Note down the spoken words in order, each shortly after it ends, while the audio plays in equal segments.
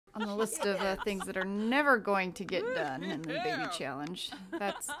on the list of things that are never going to get done in the baby challenge.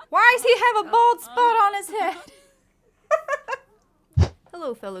 That's why does he have a bald spot on his head?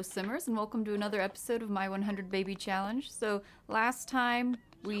 Hello, fellow Simmers, and welcome to another episode of my 100 Baby Challenge. So last time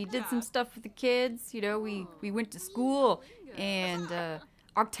we did some stuff with the kids. You know, we went to school, and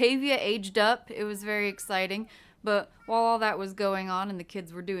Octavia aged up. It was very exciting. But while all that was going on and the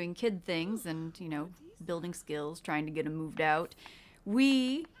kids were doing kid things and, you know, building skills, trying to get them moved out,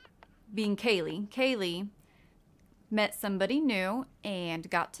 we, being Kaylee met somebody new and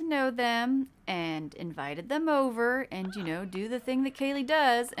got to know them and invited them over and, you know, do the thing that Kaylee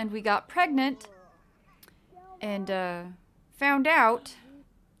does. And we got pregnant and found out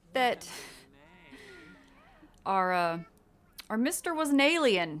that our mister was an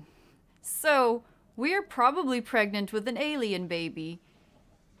alien. So we're probably pregnant with an alien baby.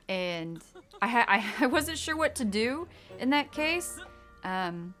 And I wasn't sure what to do in that case.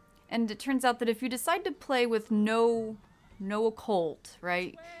 And it turns out that if you decide to play with no occult,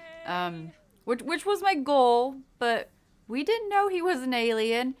 right? Which was my goal, but we didn't know he was an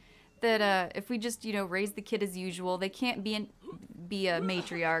alien. That if we just, you know, raise the kid as usual, they can't be a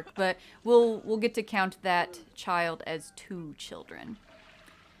matriarch, but we'll get to count that child as 2 children.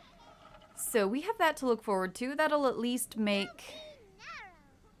 So we have that to look forward to. That'll at least make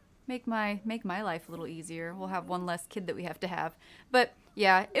my life a little easier. We'll have one less kid that we have to have. But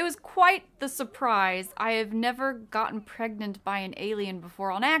yeah, it was quite the surprise. I have never gotten pregnant by an alien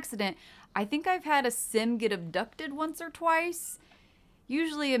before on accident. I think I've had a sim get abducted once or twice.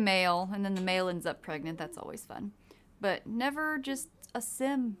 Usually a male, and then the male ends up pregnant. That's always fun. But never just a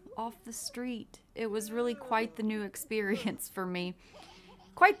sim off the street. It was really quite the new experience for me.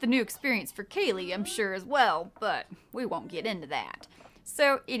 Quite the new experience for Kaylee, I'm sure, as well. But we won't get into that.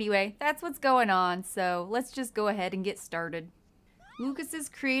 So anyway, that's what's going on, so let's just go ahead and get started. Lucas's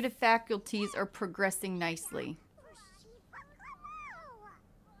creative faculties are progressing nicely.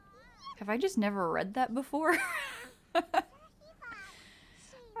 Have I just never read that before? I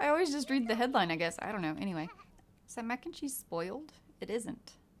always just read the headline, I guess. I don't know. Anyway, is that mac and cheese spoiled? It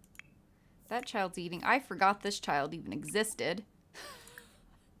isn't. That child's eating. I forgot this child even existed.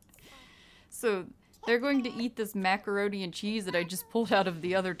 So they're going to eat this macaroni and cheese that I just pulled out of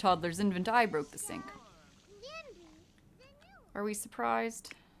the other toddler's inventory. I broke the sink. Are we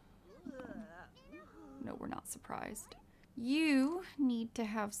surprised? No, we're not surprised. You need to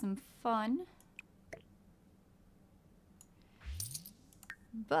have some fun.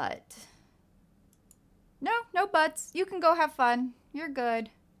 But no buts. You can go have fun. You're good.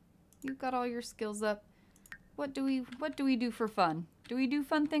 You've got all your skills up. What do we do for fun? Do we do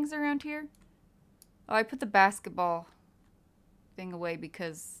fun things around here? Oh, I put the basketball thing away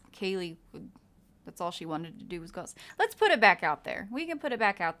because Kaylee that's all she wanted to do was go. Let's put it back out there. We can put it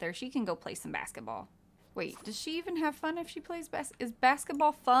back out there. She can go play some basketball. Wait, does she even have fun if she plays is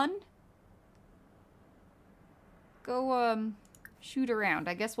basketball fun? Go shoot around.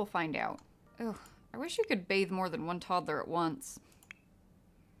 I guess we'll find out. Ugh, I wish you could bathe more than one toddler at once.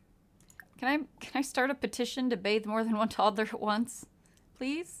 Can I start a petition to bathe more than one toddler at once?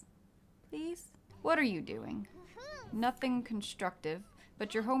 Please? Please? What are you doing? Nothing constructive,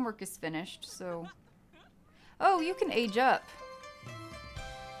 but your homework is finished, so... Oh, you can age up.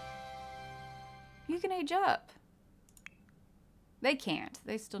 You can age up. They can't.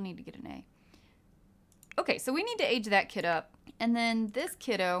 They still need to get an A. Okay, so we need to age that kid up. And then this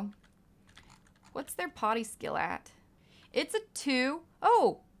kiddo, what's their potty skill at? It's a 2.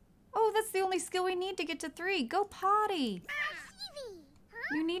 Oh, that's the only skill we need to get to 3. Go potty.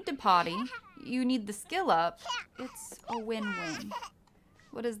 You need to potty. You need the skill up. It's a win-win.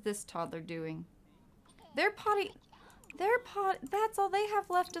 What is this toddler doing? Their potty, that's all they have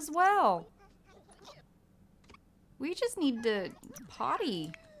left as well. We just need to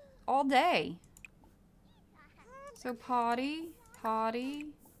potty all day. So potty, potty,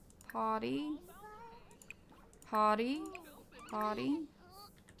 potty, potty, potty.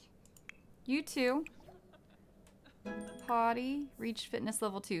 You too. Potty, reached fitness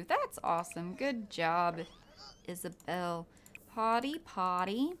level 2. That's awesome. Good job, Isabel. Potty,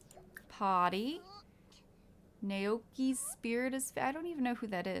 potty, potty. Naoki's spirit is... I don't even know who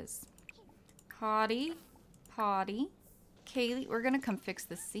that is. Potty, potty. Kaylee, we're gonna come fix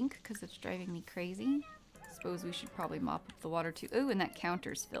the sink because it's driving me crazy. Suppose we should probably mop up the water too. Ooh, and that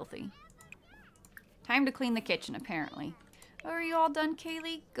counter's filthy. Time to clean the kitchen, apparently. Oh, are you all done,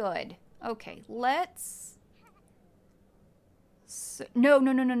 Kaylee? Good. Okay, let's... So, no. I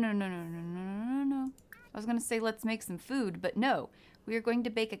was going to say let's make some food, but no. We are going to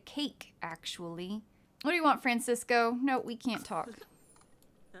bake a cake, actually. What do you want, Francisco? No, we can't talk.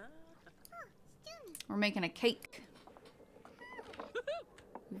 We're making a cake.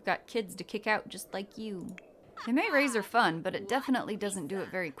 We've got kids to kick out just like you. They may raise are fun, but it definitely doesn't do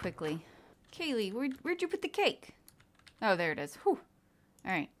it very quickly. Kaylee, where'd you put the cake? Oh, there it is. Whew.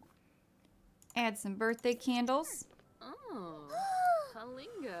 All right. Add some birthday candles. Oh,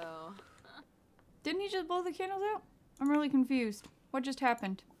 Kalingo. Didn't he just blow the candles out? I'm really confused. What just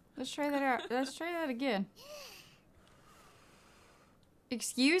happened? Let's try that out. Let's try that again.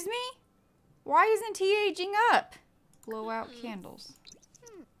 Excuse me? Why isn't he aging up? Blow out candles.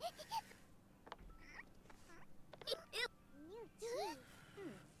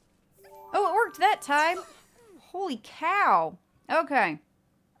 Oh, it worked that time. Holy cow. Okay.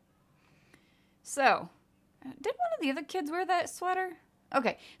 So, did one of the other kids wear that sweater?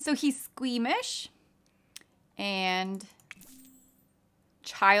 Okay, so he's squeamish and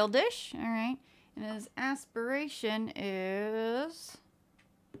childish. All right. And his aspiration is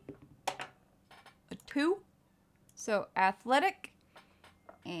a 2. So athletic.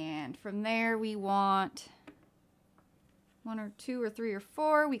 And from there we want 1 or 2 or 3 or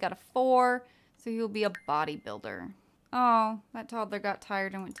 4. We got a 4. So he'll be a bodybuilder. Oh, that toddler got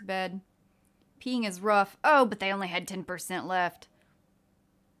tired and went to bed. Peeing is rough. Oh, but they only had 10% left.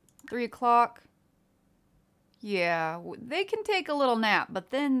 3 o'clock. Yeah, they can take a little nap,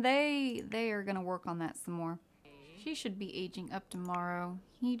 but then they are going to work on that some more. She should be aging up tomorrow.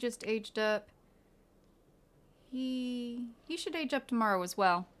 He just aged up. He should age up tomorrow as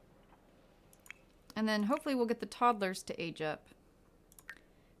well. And then hopefully we'll get the toddlers to age up.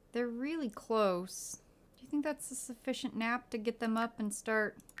 They're really close. Do you think that's a sufficient nap to get them up and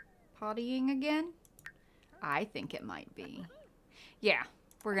start pottying again? I think it might be. Yeah,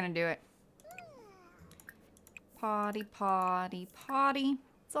 we're going to do it. Potty, potty, potty.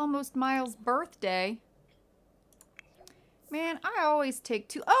 It's almost Miles' birthday. Man, I always take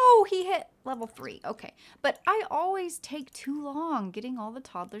too... Oh, he hit level 3. Okay. But I always take too long getting all the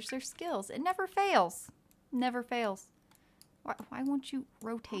toddlers their skills. It never fails. Never fails. Why won't you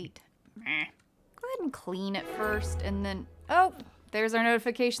rotate? Meh. Go ahead and clean it first and then... Oh, there's our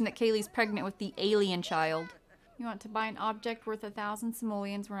notification that Kaylee's pregnant with the alien child. You want to buy an object worth 1,000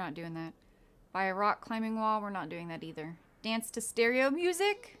 simoleons? We're not doing that. Buy a rock climbing wall? We're not doing that either. Dance to stereo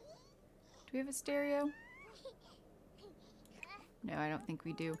music? Do we have a stereo? No, I don't think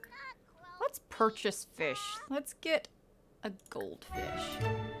we do. Let's purchase fish. Let's get a goldfish.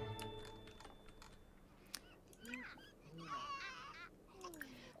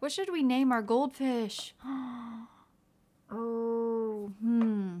 What should we name our goldfish? Oh,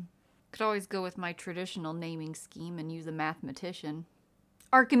 Could always go with my traditional naming scheme and use a mathematician.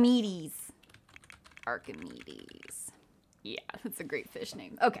 Archimedes. Archimedes. Yeah, that's a great fish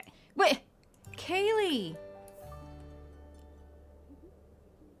name. Okay. Wait, Kaylee.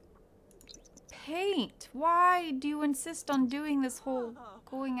 Paint. Why do you insist on doing this whole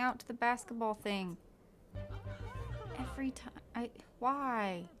going out to the basketball thing? Every time.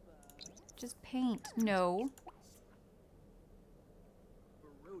 Why? Just paint. No.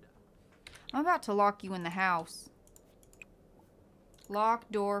 I'm about to lock you in the house. Lock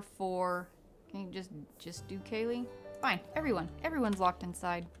door 4. Can you just do Kaylee? Fine. Everyone's locked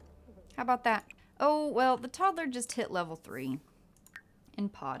inside. How about that? Oh, well, the toddler just hit level 3 in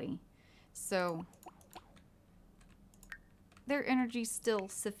potty. So their energy's still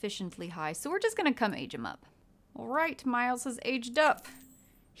sufficiently high. So we're just going to come age him up. All right, Miles has aged up.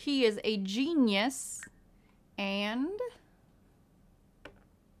 He is a genius and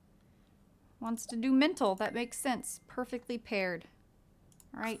wants to do mental. That makes sense. Perfectly paired.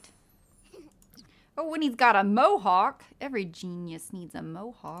 All right. Oh, and he's got a mohawk. Every genius needs a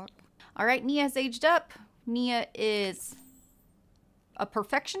mohawk. All right, Nia's aged up. Nia is a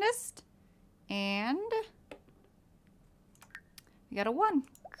perfectionist. And we got a 1.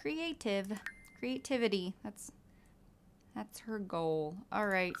 Creativity. That's her goal. All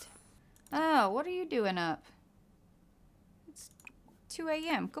right. Oh, what are you doing up? It's 2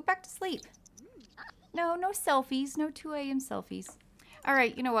 a.m. Go back to sleep. No selfies. No 2 a.m. selfies. All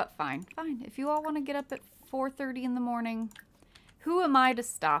right, you know what? Fine. If you all want to get up at 4:30 in the morning, who am I to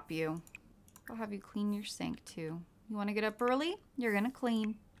stop you? I'll have you clean your sink too. You want to get up early? You're going to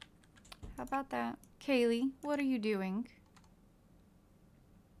clean. How about that? Kaylee, what are you doing?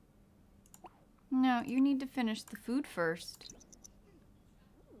 No, you need to finish the food first.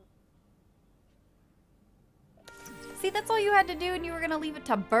 See, that's all you had to do and you were going to leave it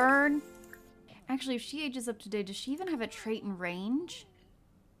to burn? Actually, if she ages up today, does she even have a trait in range?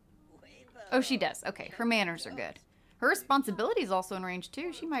 Oh, she does. Okay, her manners are good. Her responsibility is also in range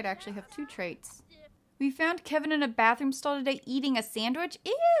too. She might actually have 2 traits. We found Kevin in a bathroom stall today eating a sandwich.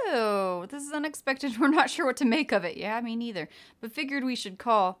 Ew, this is unexpected. We're not sure what to make of it. Yeah, me neither. But figured we should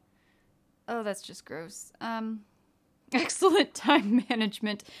call. Oh, that's just gross. Excellent time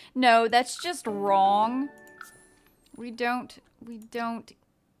management. No, that's just wrong. We don't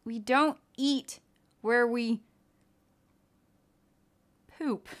eat where we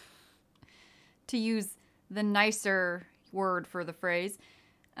poop, to use the nicer word for the phrase.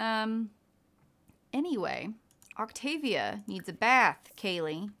 Anyway, Octavia needs a bath,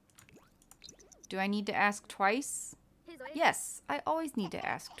 Kaylee. Do I need to ask twice? Yes, I always need to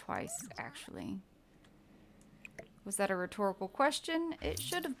ask twice, actually. Was that a rhetorical question? It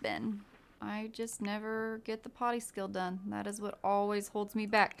should have been. I just never get the potty skill done. That is what always holds me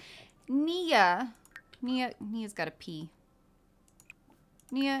back. Nia's got to pee.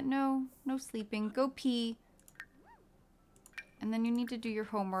 Nia, no sleeping. Go pee. And then you need to do your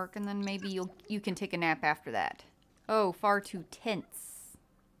homework, and then maybe you can take a nap after that. Oh, far too tense.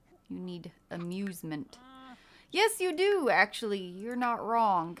 You need amusement. Yes, you do, actually. You're not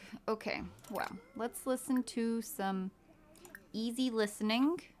wrong. Okay, well, let's listen to some easy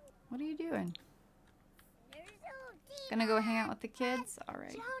listening. What are you doing? Gonna go hang out with the kids?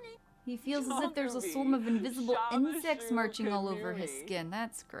 Alright. He feels as if there's a swarm of invisible insects marching all over his skin.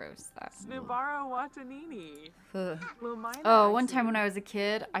 That's gross. Oh, one time when I was a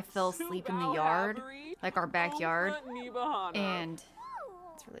kid, I fell asleep in the yard, like our backyard, and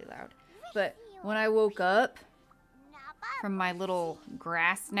it's really loud. But when I woke up from my little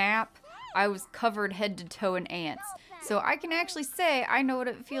grass nap, I was covered head to toe in ants. So I can actually say I know what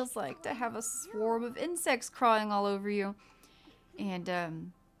it feels like to have a swarm of insects crawling all over you.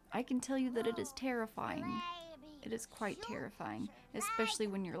 And I can tell you that it is terrifying. It is quite terrifying, especially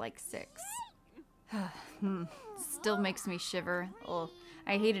when you're like 6. Still makes me shiver. Oh,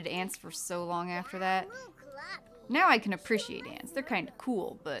 I hated ants for so long after that. Now I can appreciate ants. They're kind of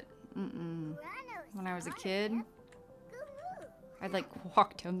cool, but when I was a kid, I'd like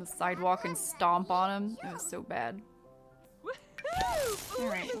walk down the sidewalk and stomp on them. It was so bad.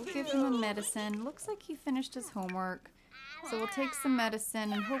 Alright, we'll give him a medicine. Looks like he finished his homework. So we'll take some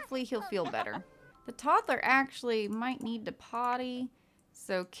medicine and hopefully he'll feel better. The toddler actually might need to potty.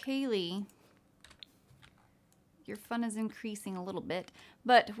 So Kaylee, your fun is increasing a little bit.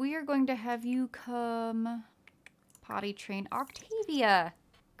 But we are going to have you come potty train Octavia.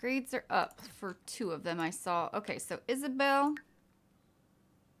 Grades are up for 2 of them I saw. Okay, so Isabel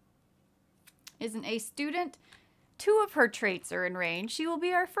is an A student. 2 of her traits are in range. She will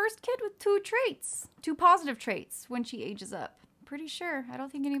be our first kid with 2 traits. 2 positive traits when she ages up. Pretty sure. I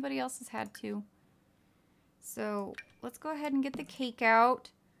don't think anybody else has had 2. So let's go ahead and get the cake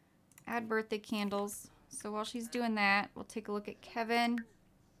out. Add birthday candles. So while she's doing that, we'll take a look at Kevin.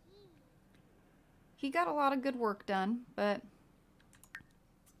 He got a lot of good work done, but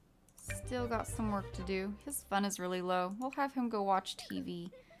still got some work to do. His fun is really low. We'll have him go watch TV.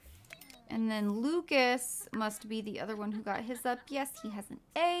 And then Lucas must be the other one who got his up. Yes, he has an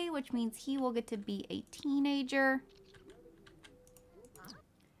A, which means he will get to be a teenager.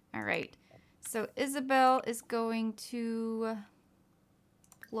 All right. So Isabel is going to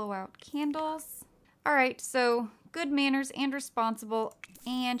blow out candles. All right. So good manners and responsible.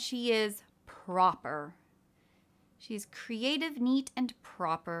 And she is proper. She's creative, neat, and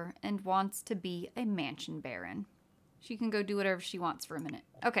proper and wants to be a mansion baron. She can go do whatever she wants for a minute.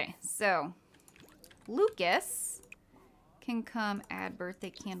 Okay, so Lucas can come add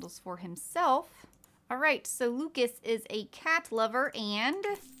birthday candles for himself. All right, so Lucas is a cat lover and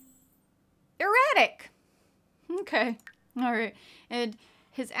erratic. Okay, all right. And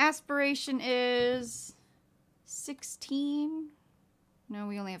his aspiration is 16. No,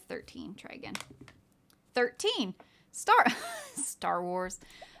 we only have 13. Try again. 13. Star Wars.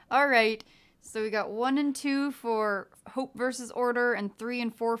 All right. So we got 1 and 2 for Hope versus Order and 3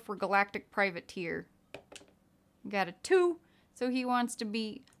 and 4 for Galactic Privateer. We got a 2, so he wants to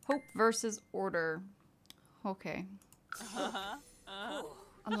be Hope versus Order. Okay.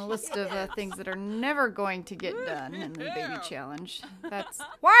 On the list of things that are never going to get done in the baby challenge. That's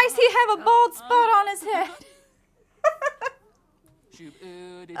why does he have a bald spot on his head?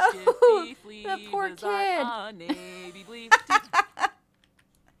 Oh, that poor kid.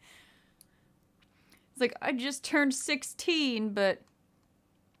 It's like, I just turned 16, but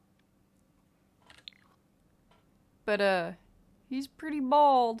he's pretty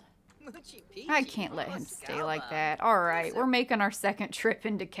bald. I can't let him stay like that. Alright, we're making our second trip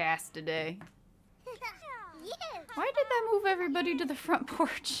into cast today. Why did that move everybody to the front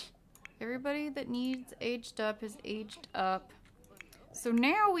porch? Everybody that needs aged up is aged up. So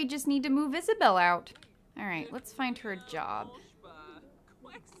now we just need to move Isabel out. Alright, let's find her a job.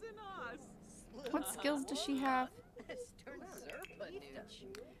 What skills does she have?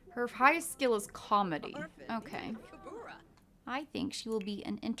 Her highest skill is comedy. Okay. I think she will be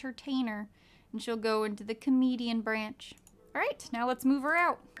an entertainer, and she'll go into the comedian branch. Alright, now let's move her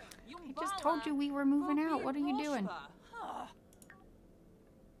out. I just told you we were moving out. What are you doing?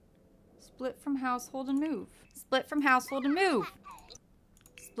 Split from household and move. Split from household and move.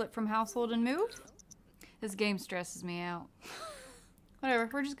 Split from household and move? This game stresses me out. Whatever,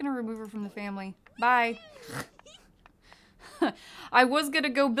 we're just gonna remove her from the family. Bye. I was gonna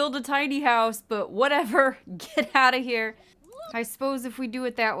go build a tiny house, but whatever. Get out of here. I suppose if we do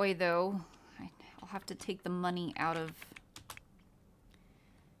it that way, though, I'll have to take the money out of...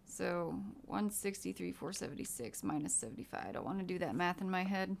 So, 163, 476 minus 75. I don't want to do that math in my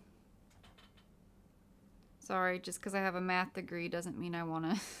head. Sorry, just because I have a math degree doesn't mean I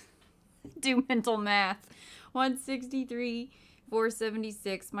want to do mental math. 163,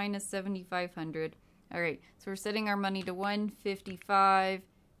 476 minus 7,500. All right, so we're setting our money to 155,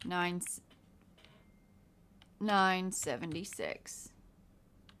 976.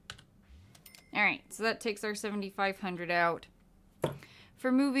 All right, so that takes our 7,500 out.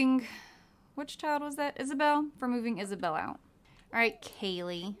 For moving, which child was that? Isabel? For moving Isabel out. All right,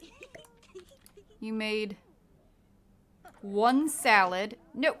 Kaylee. You made one salad.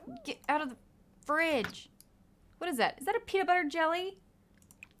 No, get out of the fridge. What is that? Is that a peanut butter jelly?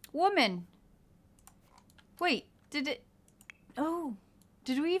 Woman. Wait, did it... Oh,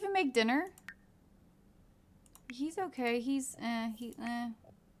 did we even make dinner? He's okay. He's, no,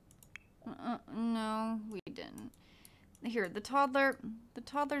 we didn't. Here, the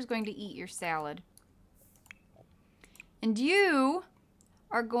toddler's going to eat your salad. And you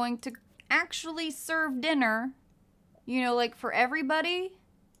are going to actually serve dinner, you know, like for everybody.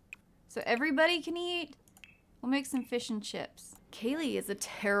 So everybody can eat. We'll make some fish and chips. Kaylee is a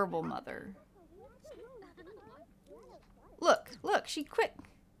terrible mother. Look, she quit.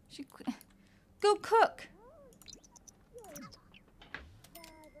 She quit. Go cook.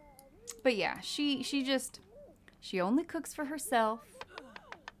 But yeah, she only cooks for herself.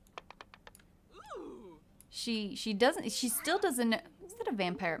 She still doesn't know. Is that a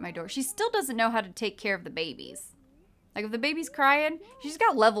vampire at my door? She still doesn't know how to take care of the babies. Like if the baby's crying, she's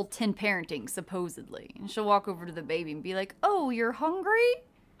got level 10 parenting, supposedly. And she'll walk over to the baby and be like, "Oh, you're hungry?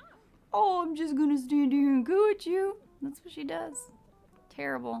 Oh, I'm just gonna stand here and go at you." That's what she does.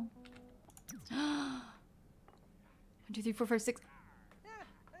 Terrible. 1, 2, 3, 4, 5, 6.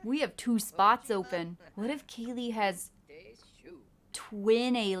 We have 2 spots open. What if Kaylee has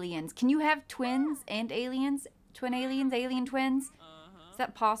twin aliens? Can you have twins and aliens? Twin aliens, alien twins? Is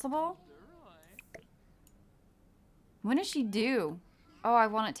that possible? When is she due? Oh, I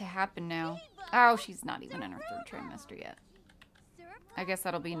want it to happen now. Oh, she's not even in her 3rd trimester yet. I guess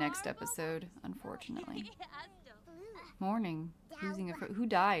that'll be next episode, unfortunately. Morning. Losing a who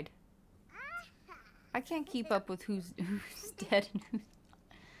died? I can't keep up with who's dead and who's...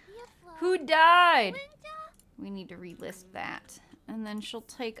 Who died? We need to relist that. And then she'll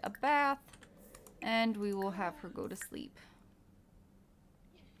take a bath and we will have her go to sleep.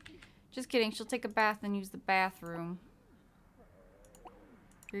 Just kidding. She'll take a bath and use the bathroom.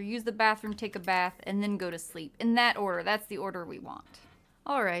 Or use the bathroom, take a bath, and then go to sleep. In that order. That's the order we want.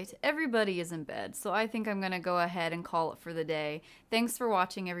 Alright, everybody is in bed, so I think I'm going to go ahead and call it for the day. Thanks for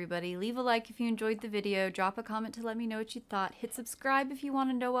watching, everybody. Leave a like if you enjoyed the video. Drop a comment to let me know what you thought. Hit subscribe if you want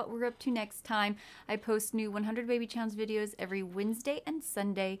to know what we're up to next time. I post new 100 Baby Challenge videos every Wednesday and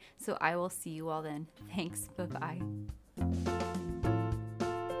Sunday, so I will see you all then. Thanks. Bye-bye.